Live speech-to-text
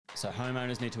So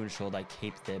homeowners need to ensure they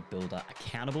keep their builder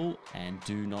accountable and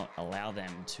do not allow them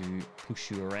to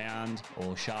push you around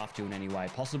or shaft you in any way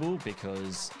possible,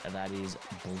 because that is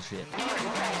bullshit.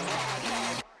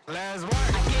 Let's work.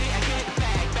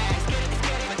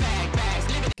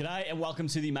 G'day and welcome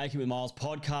to the Make It With Myles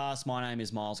podcast. My name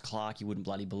is Myles Clark, you wouldn't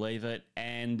bloody believe it.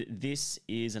 And this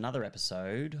is another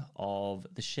episode of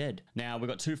The Shed. Now, we've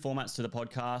got two formats to the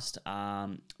podcast.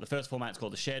 The first format is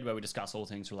called The Shed, where we discuss all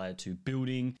things related to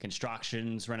building,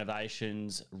 constructions,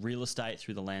 renovations, real estate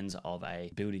through the lens of a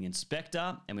building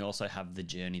inspector. And we also have The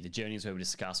Journey. The Journey is where we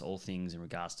discuss all things in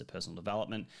regards to personal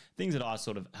development, things that I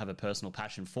sort of have a personal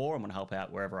passion for and want to help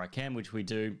out wherever I can, which we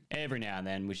do every now and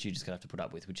then, which you just have to put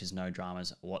up with, which is no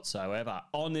dramas whatsoever.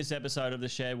 On this episode of The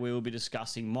Shed, we will be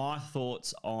discussing my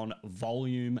thoughts on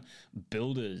volume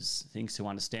builders, things to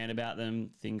understand about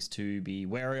them, things to be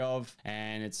wary of,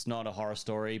 and it's not a horror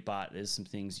story, but there's some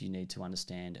things you need to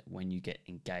understand when you get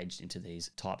engaged into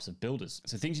these types of builders.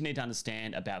 So things you need to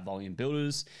understand about volume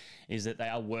builders is that they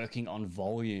are working on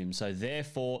volume, so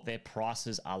therefore their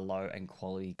prices are low and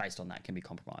quality based on that can be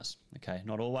compromised. Okay,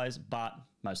 not always, but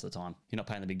most of the time. You're not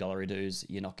paying the big dollar dues,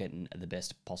 you're not getting the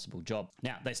best possible job.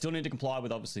 Now, they still need to comply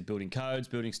with obviously building codes,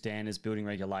 building standards, building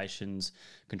regulations,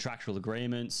 contractual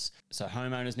agreements. So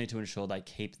homeowners need to ensure they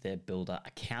keep their builder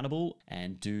accountable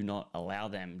and do not allow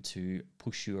them to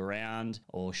push you around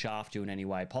or shaft you in any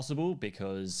way possible,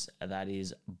 because that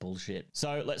is bullshit.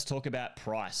 So let's talk about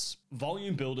price.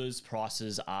 Volume builders'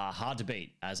 prices are hard to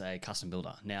beat as a custom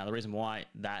builder. Now, the reason why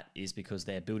that is because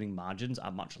their building margins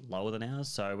are much lower than ours.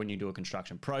 So when you do a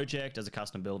construction project as a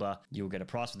custom builder, you'll get a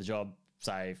price for the job,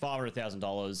 say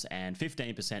 $500,000, and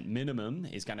 15% minimum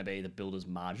is going to be the builder's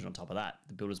margin on top of that.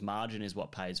 The builder's margin is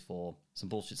what pays for some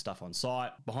bullshit stuff on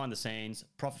site, behind the scenes,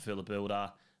 profit for the builder,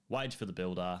 wage for the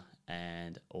builder,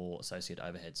 and all associated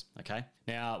overheads, okay?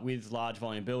 Now, with large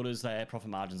volume builders, their profit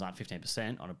margins aren't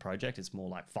 15% on a project. It's more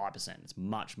like 5%. It's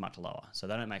much, much lower. So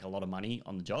they don't make a lot of money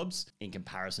on the jobs in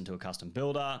comparison to a custom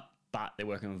builder, but they're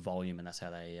working with volume, and that's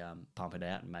how they pump it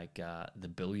out and make the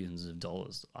billions of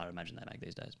dollars I imagine they make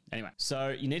these days. Anyway, so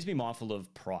you need to be mindful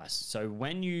of price. So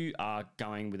when you are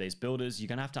going with these builders, you're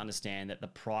going to have to understand that the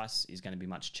price is going to be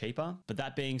much cheaper. But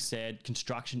that being said,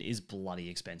 construction is bloody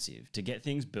expensive. To get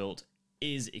things built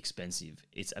is expensive.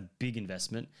 It's a big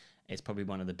investment. It's probably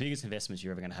one of the biggest investments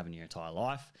you're ever going to have in your entire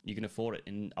life. You can afford it.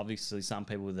 And obviously some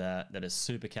people that are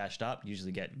super cashed up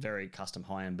usually get very custom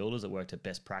high-end builders that work to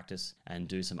best practice and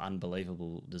do some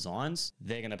unbelievable designs.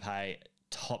 They're going to pay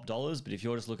top dollars. But if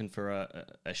you're just looking for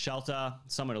a shelter,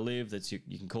 somewhere to live that's you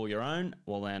can call your own,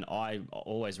 well then I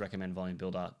always recommend volume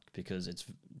builder, because it's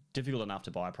difficult enough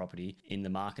to buy a property in the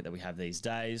market that we have these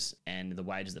days, and the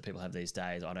wages that people have these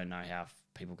days, I don't know how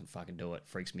people can fucking do it.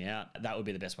 Freaks me out. That would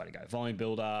be the best way to go. Volume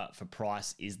builder for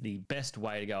price is the best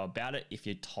way to go about it if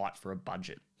you're tight for a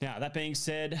budget. Now, that being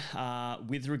said,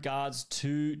 with regards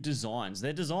to designs,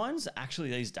 their designs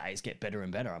actually these days get better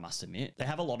and better, I must admit. They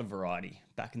have a lot of variety.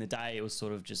 Back in the day, it was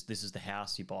sort of just, this is the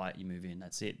house, you buy it, you move in,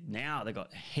 that's it. Now they've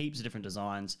got heaps of different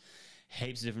designs,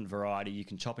 heaps of different variety. You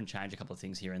can chop and change a couple of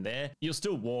things here and there. You'll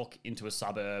still walk into a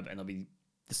suburb and there'll be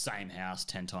the same house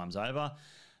 10 times over.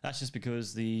 That's just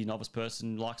because the novice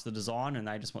person likes the design and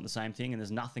they just want the same thing, and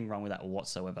there's nothing wrong with that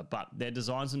whatsoever. But their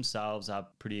designs themselves are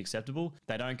pretty acceptable.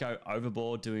 They don't go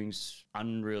overboard doing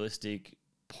unrealistic,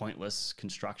 pointless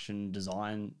construction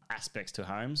design aspects to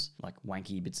homes, like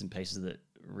wanky bits and pieces that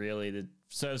really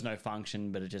serves no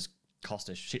function, but it just cost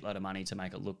a shitload of money to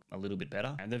make it look a little bit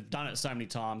better. And they've done it so many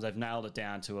times, they've nailed it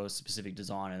down to a specific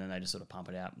design, and then they just sort of pump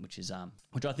it out, which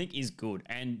I think is good.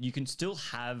 And you can still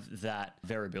have that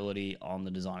variability on the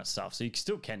design itself. So you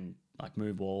still can like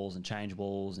move walls and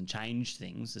change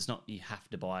things. It's not you have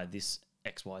to buy this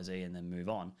XYZ and then move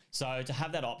on. So to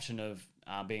have that option of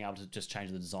being able to just change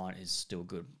the design is still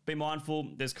good. Be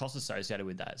mindful, there's costs associated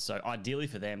with that. So ideally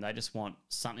for them, they just want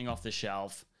something off the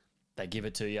shelf, they give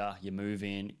it to you, you move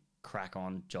in, crack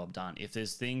on, job done. If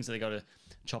there's things that they got to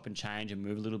chop and change and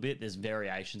move a little bit, there's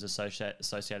variations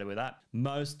associated with that.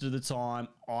 Most of the time,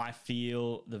 I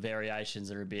feel the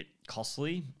variations are a bit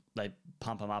costly. They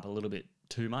pump them up a little bit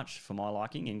too much for my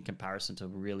liking in comparison to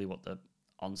really what the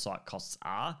on-site costs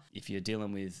are. If you're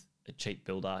dealing with a cheap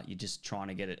builder, you're just trying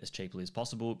to get it as cheaply as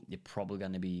possible, you're probably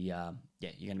going to be, you're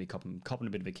going to be copping a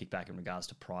bit of a kickback in regards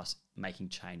to price making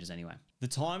changes anyway. The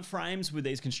time frames with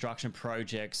these construction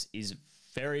projects is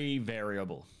very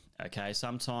variable. Okay,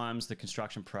 sometimes the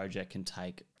construction project can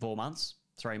take 4 months,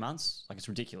 3 months. Like, it's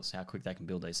ridiculous how quick they can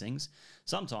build these things.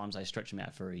 Sometimes they stretch them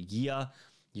out for a year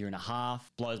and a half.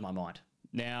 Blows my mind.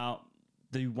 Now,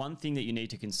 the one thing that you need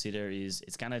to consider is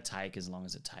it's going to take as long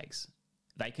as it takes.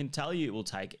 They can tell you it will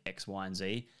take X, Y, and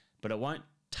Z, but it won't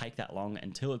take that long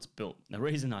until it's built. The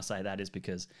reason I say that is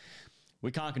because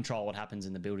we can't control what happens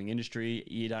in the building industry.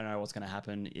 You don't know what's going to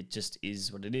happen. It just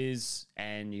is what it is,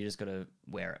 and you just got to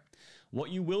wear it.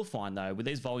 What you will find, though, with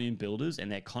these volume builders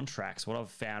and their contracts, what I've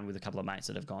found with a couple of mates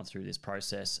that have gone through this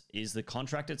process is the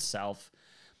contract itself,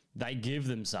 they give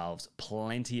themselves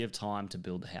plenty of time to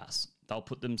build the house. They'll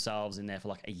put themselves in there for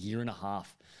like a year and a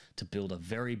half to build a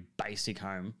very basic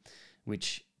home,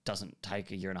 which doesn't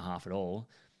take a year and a half at all.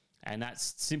 And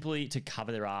that's simply to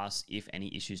cover their ass if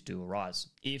any issues do arise.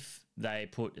 If they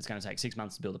put it's going to take 6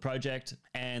 months to build a project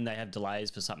and they have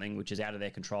delays for something which is out of their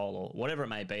control or whatever it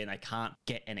may be, and they can't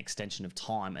get an extension of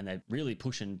time, and they're really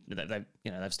pushing,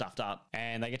 they've stuffed up,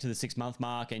 and they get to the 6 month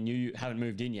mark and you haven't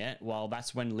moved in yet, well,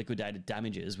 that's when liquidated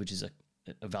damages, which is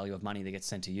a value of money that gets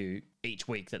sent to you each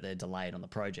week that they're delayed on the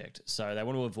project. So they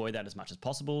want to avoid that as much as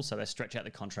possible. So they stretch out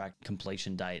the contract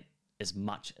completion date as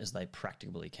much as they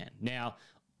practically can. Now,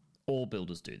 all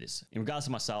builders do this. In regards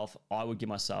to myself, I would give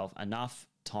myself enough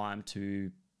time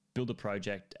to build a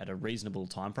project at a reasonable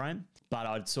time frame, but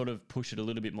I'd sort of push it a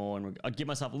little bit more, and I'd give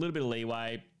myself a little bit of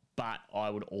leeway, but I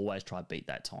would always try to beat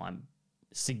that time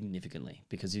significantly,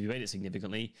 because if you beat it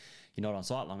significantly, you're not on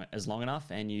site long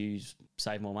enough and you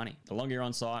save more money. The longer you're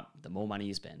on site, the more money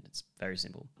you spend. It's very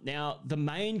simple. Now, the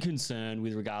main concern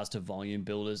with regards to volume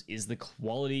builders is the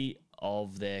quality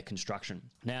of their construction.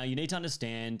 Now, you need to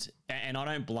understand, and I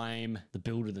don't blame the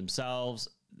builder themselves.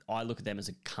 I look at them as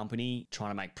a company trying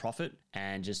to make profit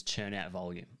and just churn out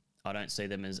volume. I don't see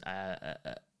them as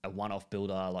a one-off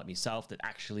builder like myself that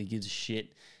actually gives a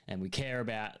shit, and we care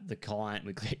about the client,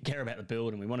 we care about the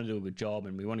build, and we want to do a good job,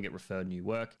 and we want to get referred new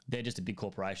work. They're just a big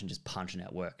corporation just punching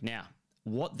out work. Now,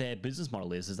 what their business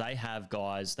model is they have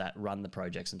guys that run the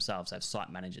projects themselves. They have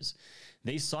site managers.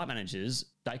 These site managers,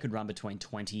 they could run between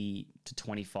 20 to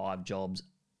 25 jobs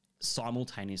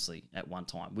simultaneously at one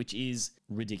time, which is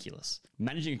ridiculous.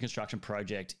 Managing a construction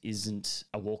project isn't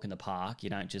a walk in the park. You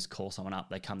don't just call someone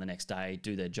up, they come the next day,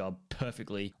 do their job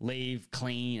perfectly, leave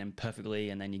clean and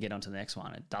perfectly, and then you get on to the next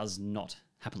one. It does not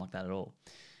happen like that at all.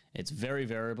 It's very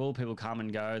variable. People come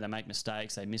and go. They make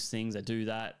mistakes. They miss things. They do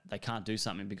that. They can't do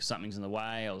something because something's in the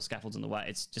way or the scaffold's in the way.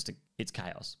 It's just it's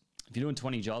chaos. If you're doing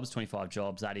 20 jobs, 25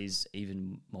 jobs, that is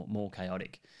even more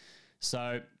chaotic.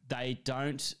 So they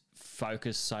don't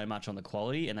focus so much on the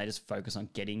quality, and they just focus on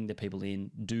getting the people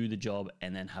in, do the job,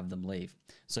 and then have them leave.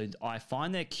 So I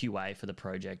find their QA for the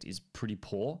project is pretty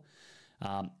poor.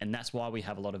 And that's why we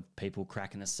have a lot of people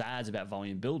cracking the sads about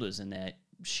volume builders and their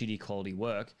shitty quality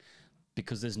work,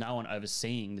 because there's no one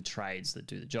overseeing the trades that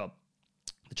do the job.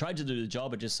 The trades that do the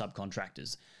job are just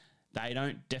subcontractors.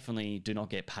 They definitely do not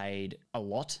get paid a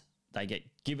lot. They get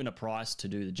given a price to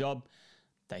do the job.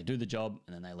 They do the job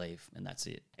and then they leave, and that's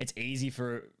it. It's easy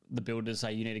for the builder to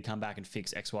say you need to come back and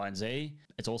fix X, Y, and Z.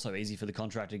 It's also easy for the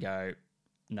contractor to go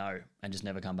no and just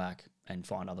never come back and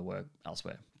find other work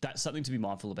elsewhere. That's something to be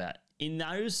mindful about. In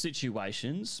those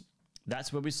situations,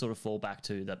 that's where we sort of fall back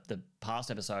to the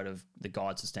past episode of the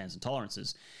guides to standards and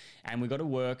tolerances. And we've got to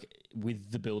work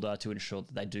with the builder to ensure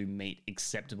that they do meet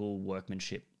acceptable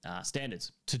workmanship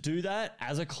standards. To do that,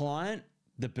 as a client,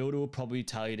 the builder will probably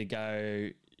tell you to go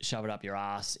shove it up your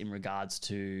ass in regards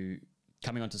to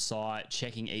coming onto site,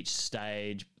 checking each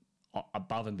stage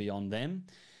above and beyond them.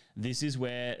 This is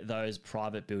where those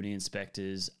private building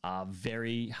inspectors are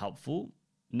very helpful,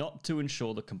 not to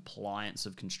ensure the compliance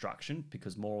of construction,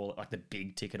 because more like the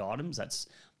big ticket items, that's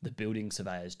the building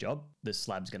surveyor's job. The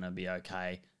slab's going to be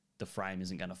okay. The frame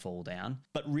isn't going to fall down.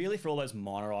 But really for all those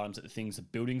minor items, that the things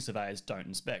that building surveyors don't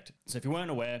inspect. So if you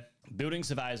weren't aware, building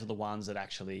surveyors are the ones that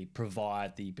actually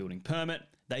provide the building permit.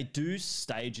 They do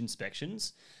stage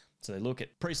inspections. So they look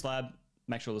at pre-slab,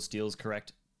 make sure the steel is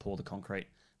correct, pour the concrete.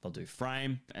 They'll do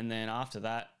frame. And then after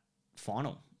that,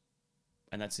 final.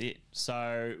 And that's it.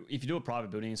 So if you do a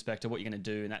private building inspector, what you're going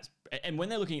to do, and when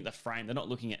they're looking at the frame, they're not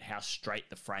looking at how straight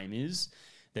the frame is.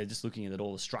 They're just looking at that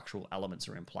all the structural elements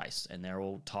are in place and they're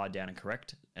all tied down and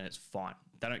correct, and it's fine.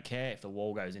 They don't care if the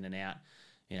wall goes in and out,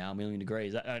 a million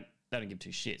degrees. They don't give two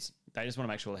shits. They just want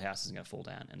to make sure the house isn't going to fall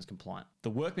down and is compliant. The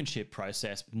workmanship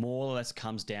process more or less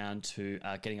comes down to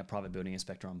getting a private building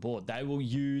inspector on board. They will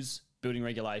use building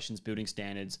regulations, building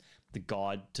standards, the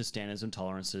guide to standards and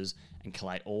tolerances, and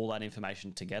collate all that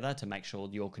information together to make sure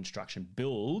your construction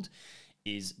build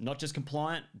is not just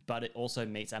compliant, but it also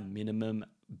meets a minimum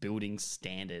building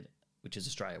standard, which is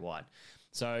Australia-wide.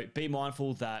 So be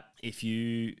mindful that if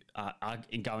you are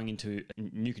going into a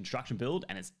new construction build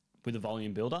and it's with a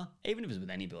volume builder, even if it's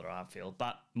with any builder, I feel,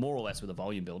 but more or less with a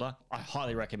volume builder, I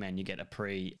highly recommend you get a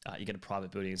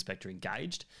private building inspector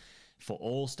engaged for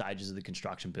all stages of the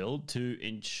construction build to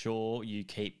ensure you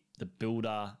keep the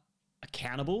builder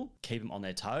accountable, keep them on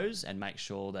their toes, and make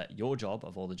sure that your job,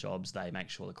 of all the jobs, they make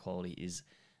sure the quality is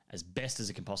as best as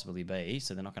it can possibly be.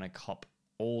 So they're not going to cop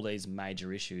all these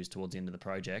major issues towards the end of the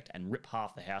project and rip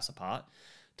half the house apart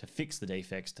to fix the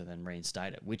defects to then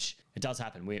reinstate it, which it does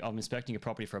happen. I'm inspecting a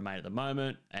property for a mate at the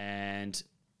moment, and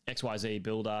XYZ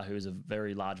builder, who is a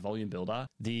very large volume builder,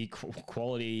 the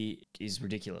quality is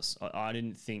ridiculous. I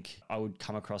didn't think I would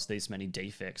come across these many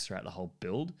defects throughout the whole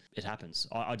build. It happens.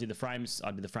 I did the frames.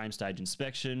 I did the frame stage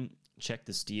inspection, checked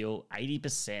the steel.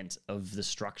 80% of the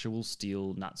structural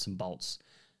steel nuts and bolts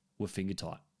were finger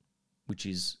tight, which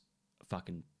is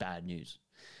fucking bad news.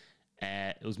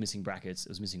 It was missing brackets. It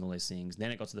was missing all these things.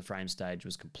 Then it got to the frame stage. It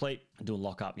was complete. Doing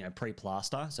lock-up,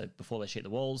 pre-plaster. So before they sheet the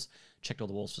walls, checked all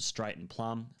the walls for straight and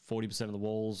plumb. 40% of the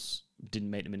walls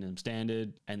didn't meet the minimum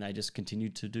standard, and they just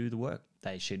continued to do the work.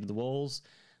 They sheeted the walls.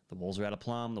 The walls are out of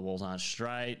plumb. The walls aren't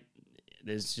straight.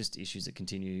 There's just issues that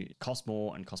continue, cost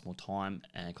more time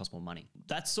and cost more money.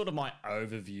 That's sort of my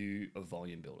overview of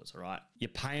volume builders, all right? You're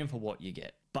paying for what you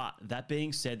get. But that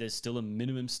being said, there's still a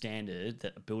minimum standard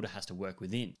that a builder has to work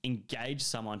within. Engage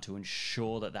someone to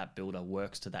ensure that that builder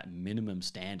works to that minimum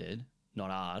standard,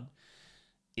 not hard,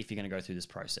 if you're going to go through this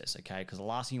process, okay? Because the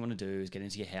last thing you want to do is get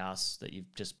into your house that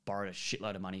you've just borrowed a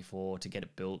shitload of money for to get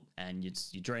it built, and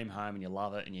you dream home and you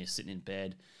love it, and you're sitting in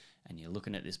bed and you're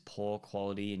looking at this poor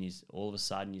quality, and all of a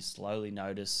sudden you slowly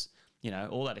notice,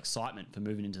 all that excitement for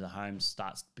moving into the home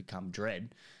starts to become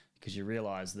dread, because you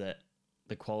realize that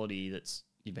the quality that's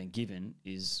you've been given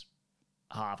is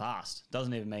half-assed,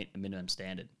 doesn't even meet the minimum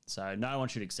standard. So no one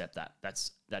should accept that.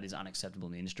 That is unacceptable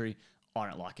in the industry. I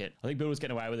don't like it. I think builders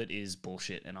getting away with it is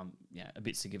bullshit, and I'm a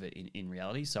bit sick of it in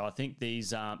reality. So I think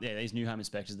these new home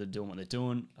inspectors that are doing what they're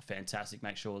doing are fantastic.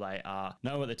 Make sure they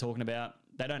know what they're talking about.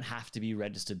 They don't have to be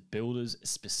registered builders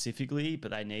specifically, but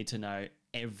they need to know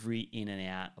every in and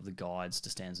out of the guides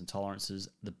to standards and tolerances,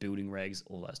 the building regs,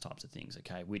 all those types of things.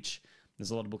 Okay, which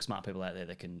there's a lot of book smart people out there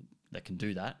that can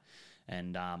do that.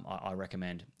 And I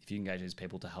recommend if you engage these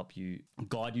people to help you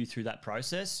guide you through that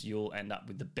process, you'll end up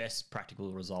with the best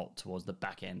practical result towards the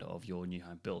back end of your new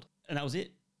home build. And that was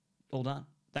it. All done.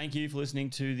 Thank you for listening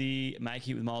to the Make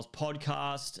It with Myles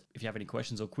podcast. If you have any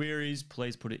questions or queries,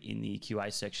 please put it in the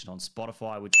QA section on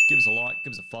Spotify, which give us a like,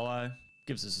 give us a follow,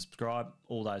 give us a subscribe,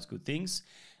 all those good things.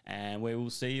 And we will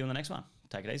see you on the next one.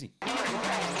 Take it easy.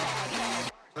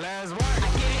 Let's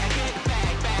work.